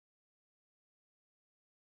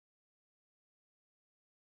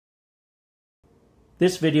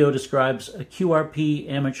This video describes a QRP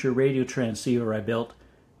amateur radio transceiver I built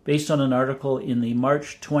based on an article in the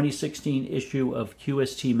March 2016 issue of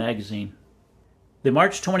QST Magazine. The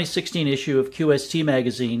March 2016 issue of QST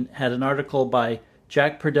Magazine had an article by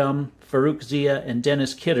Jack Perdum, Farouk Zia, and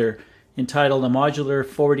Dennis Kidder entitled A Modular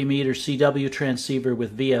 40-meter CW Transceiver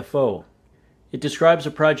with VFO. It describes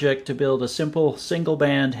a project to build a simple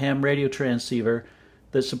single-band ham radio transceiver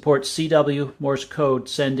that supports CW Morse code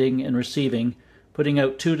sending and receiving, putting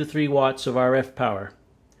out 2 to 3 watts of RF power.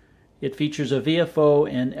 It features a VFO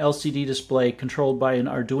and LCD display controlled by an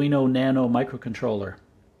Arduino Nano microcontroller.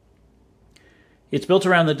 It's built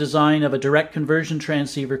around the design of a direct conversion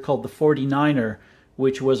transceiver called the 49er,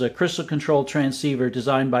 which was a crystal control transceiver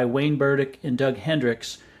designed by Wayne Burdick and Doug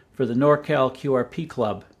Hendricks for the NorCal QRP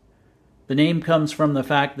Club. The name comes from the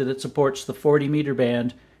fact that it supports the 40-meter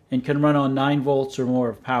band and can run on 9 volts or more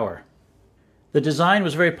of power. The design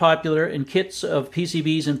was very popular, and kits of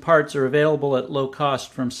PCBs and parts are available at low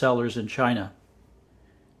cost from sellers in China.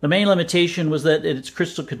 The main limitation was that it's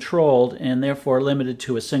crystal controlled and therefore limited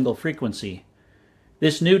to a single frequency.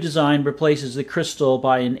 This new design replaces the crystal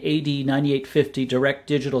by an AD9850 direct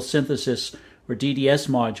digital synthesis or DDS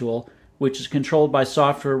module, which is controlled by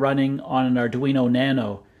software running on an Arduino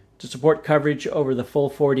Nano to support coverage over the full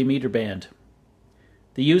 40-meter band.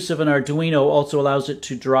 The use of an Arduino also allows it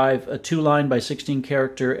to drive a 2-line by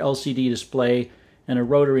 16-character LCD display and a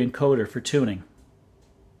rotary encoder for tuning.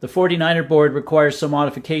 The 49er board requires some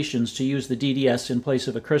modifications to use the DDS in place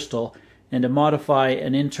of a crystal and to modify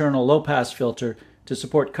an internal low-pass filter to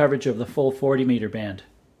support coverage of the full 40-meter band.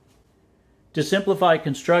 To simplify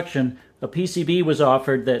construction, a PCB was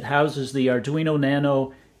offered that houses the Arduino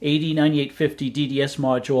Nano AD9850 DDS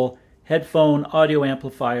module, headphone audio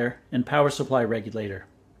amplifier, and power supply regulator.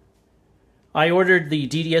 I ordered the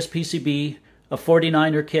DDS PCB, a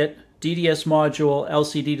 49er kit, DDS module,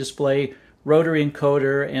 LCD display, rotary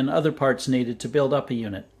encoder, and other parts needed to build up a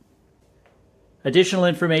unit. Additional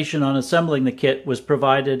information on assembling the kit was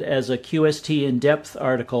provided as a QST in-depth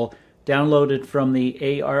article downloaded from the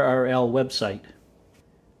ARRL website.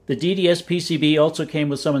 The DDS PCB also came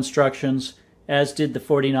with some instructions, as did the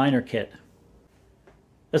 49er kit.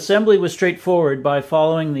 Assembly was straightforward by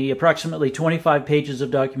following the approximately 25 pages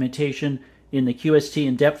of documentation in the QST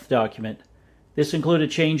in-depth document. This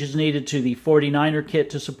included changes needed to the 49er kit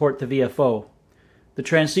to support the VFO. The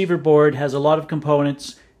transceiver board has a lot of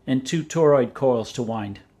components and 2 toroid coils to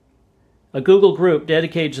wind. A Google group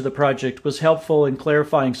dedicated to the project was helpful in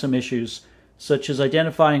clarifying some issues, such as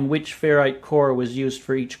identifying which ferrite core was used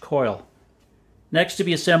for each coil. Next to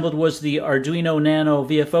be assembled was the Arduino Nano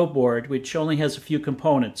VFO board, which only has a few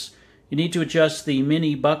components. You need to adjust the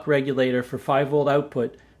mini buck regulator for 5-volt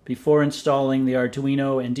output before installing the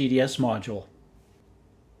Arduino and DDS module.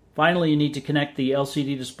 Finally, you need to connect the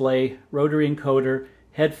LCD display, rotary encoder,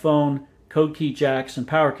 headphone, code key jacks, and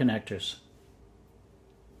power connectors.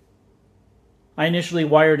 I initially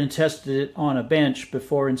wired and tested it on a bench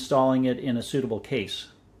before installing it in a suitable case.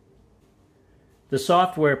 The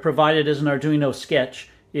software provided as an Arduino sketch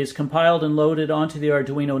is compiled and loaded onto the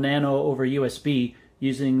Arduino Nano over USB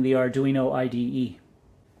using the Arduino IDE.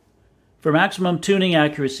 For maximum tuning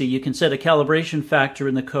accuracy, you can set a calibration factor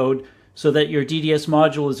in the code so that your DDS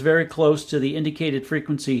module is very close to the indicated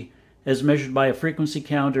frequency as measured by a frequency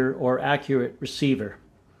counter or accurate receiver.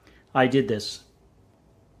 I did this.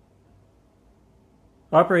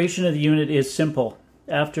 Operation of the unit is simple.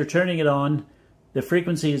 After turning it on, the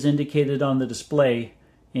frequency is indicated on the display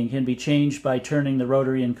and can be changed by turning the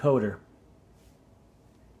rotary encoder.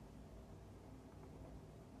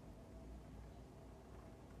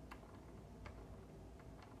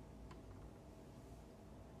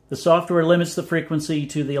 The software limits the frequency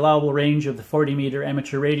to the allowable range of the 40-meter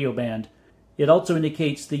amateur radio band. It also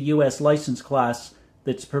indicates the US license class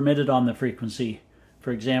that's permitted on the frequency,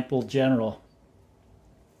 for example, general.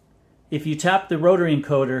 If you tap the rotary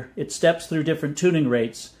encoder, it steps through different tuning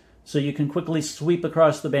rates, so you can quickly sweep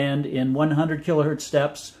across the band in 100 kHz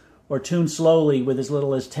steps or tune slowly with as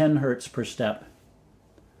little as 10 Hz per step.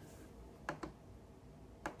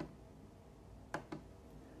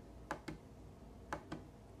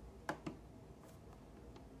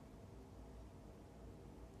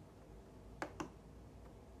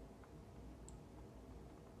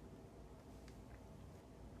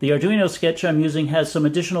 The Arduino sketch I'm using has some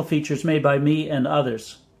additional features made by me and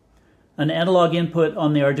others. An analog input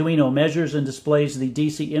on the Arduino measures and displays the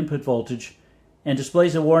DC input voltage and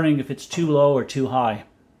displays a warning if it's too low or too high.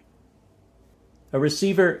 A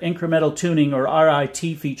receiver incremental tuning or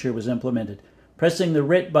RIT feature was implemented. Pressing the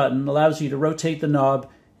RIT button allows you to rotate the knob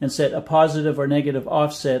and set a positive or negative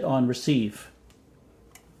offset on receive.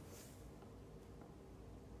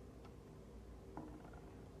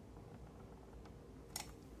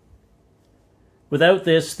 Without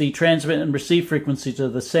this, the transmit and receive frequencies are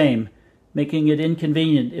the same, making it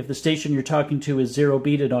inconvenient if the station you're talking to is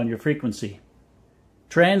zero-beated on your frequency.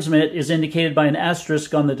 Transmit is indicated by an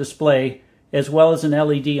asterisk on the display, as well as an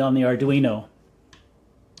LED on the Arduino.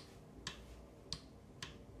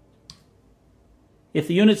 If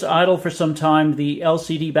the unit's idle for some time, the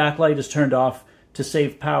LCD backlight is turned off to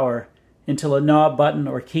save power until a knob, button,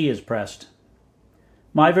 or key is pressed.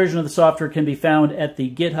 My version of the software can be found at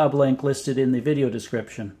the GitHub link listed in the video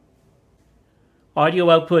description. Audio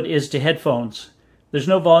output is to headphones. There's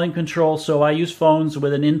no volume control, so I use phones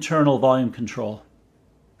with an internal volume control.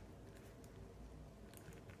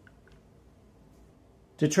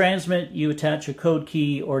 To transmit, you attach a code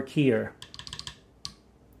key or keyer.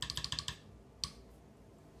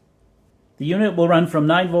 The unit will run from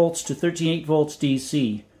 9 volts to 13.8 volts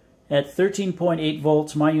DC. At 13.8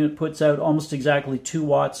 volts, my unit puts out almost exactly 2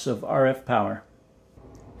 watts of RF power.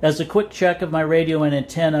 As a quick check of my radio and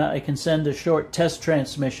antenna, I can send a short test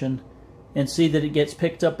transmission and see that it gets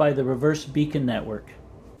picked up by the reverse beacon network.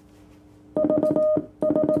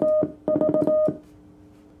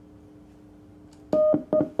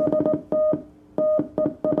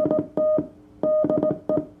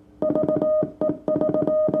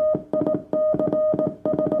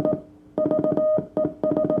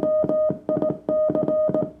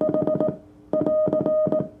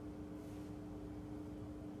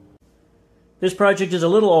 This project is a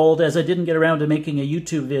little old, as I didn't get around to making a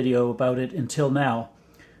YouTube video about it until now.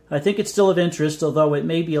 I think it's still of interest, although it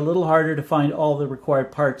may be a little harder to find all the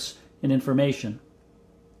required parts and information.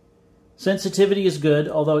 Sensitivity is good,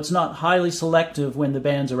 although it's not highly selective when the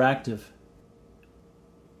bands are active.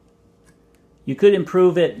 You could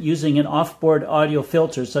improve it using an off-board audio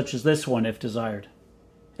filter such as this one if desired.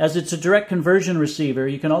 As it's a direct conversion receiver,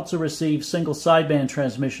 you can also receive single sideband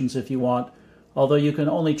transmissions if you want, although you can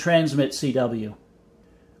only transmit CW.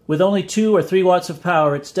 With only 2 or 3 watts of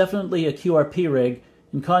power, it's definitely a QRP rig,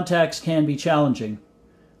 and contacts can be challenging.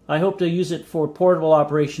 I hope to use it for portable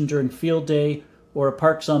operation during field day or a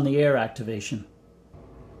Parks on the Air activation.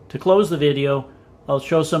 To close the video, I'll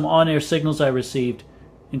show some on-air signals I received,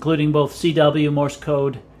 including both CW Morse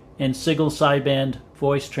code and single sideband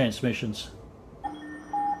voice transmissions.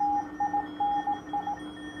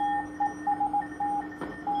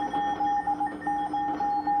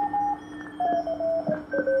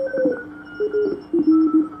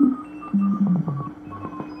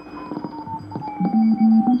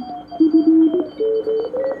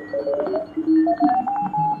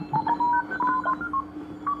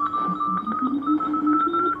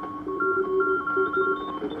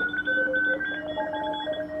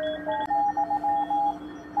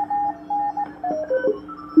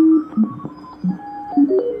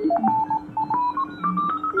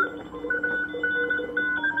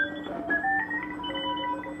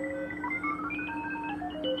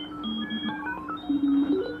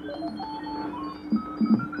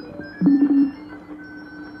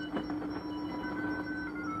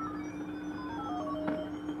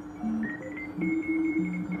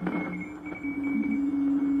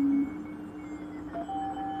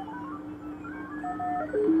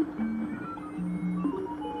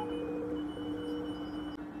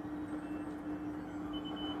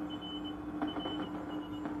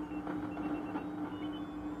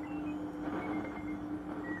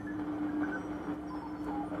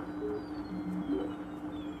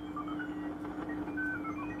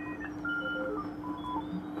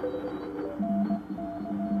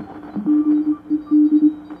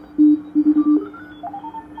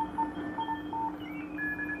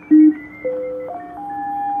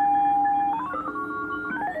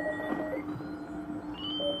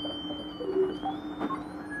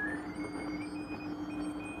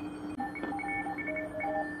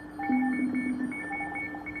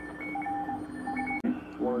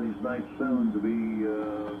 Night soon to be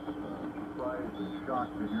surprised and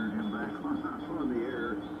shocked to hear him back on the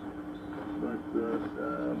air. But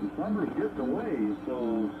the summer's getting away,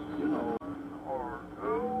 so, you know.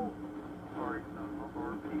 R-O. Sorry,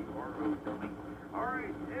 R-P-R-O, dummy. All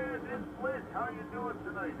right, Ed, it's Flint. How you doing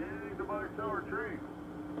tonight? Anything to buy, sell, or trade?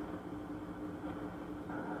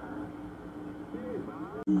 Hey,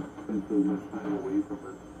 Bob. Spent so much time away from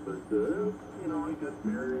it. But, you know, I got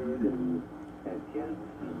married and had kids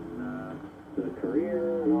and the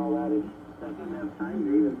career and all that. I didn't have time to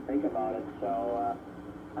even think about it, so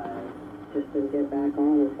I just didn't get back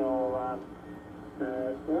on until around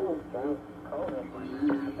COVID when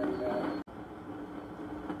that happened.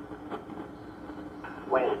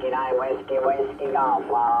 Whiskey night, whiskey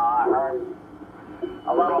golf. I heard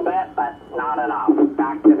a little bit, but not enough.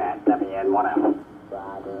 Back to that, WN, whatever.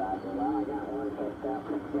 Roger, roger. Well, I got one picked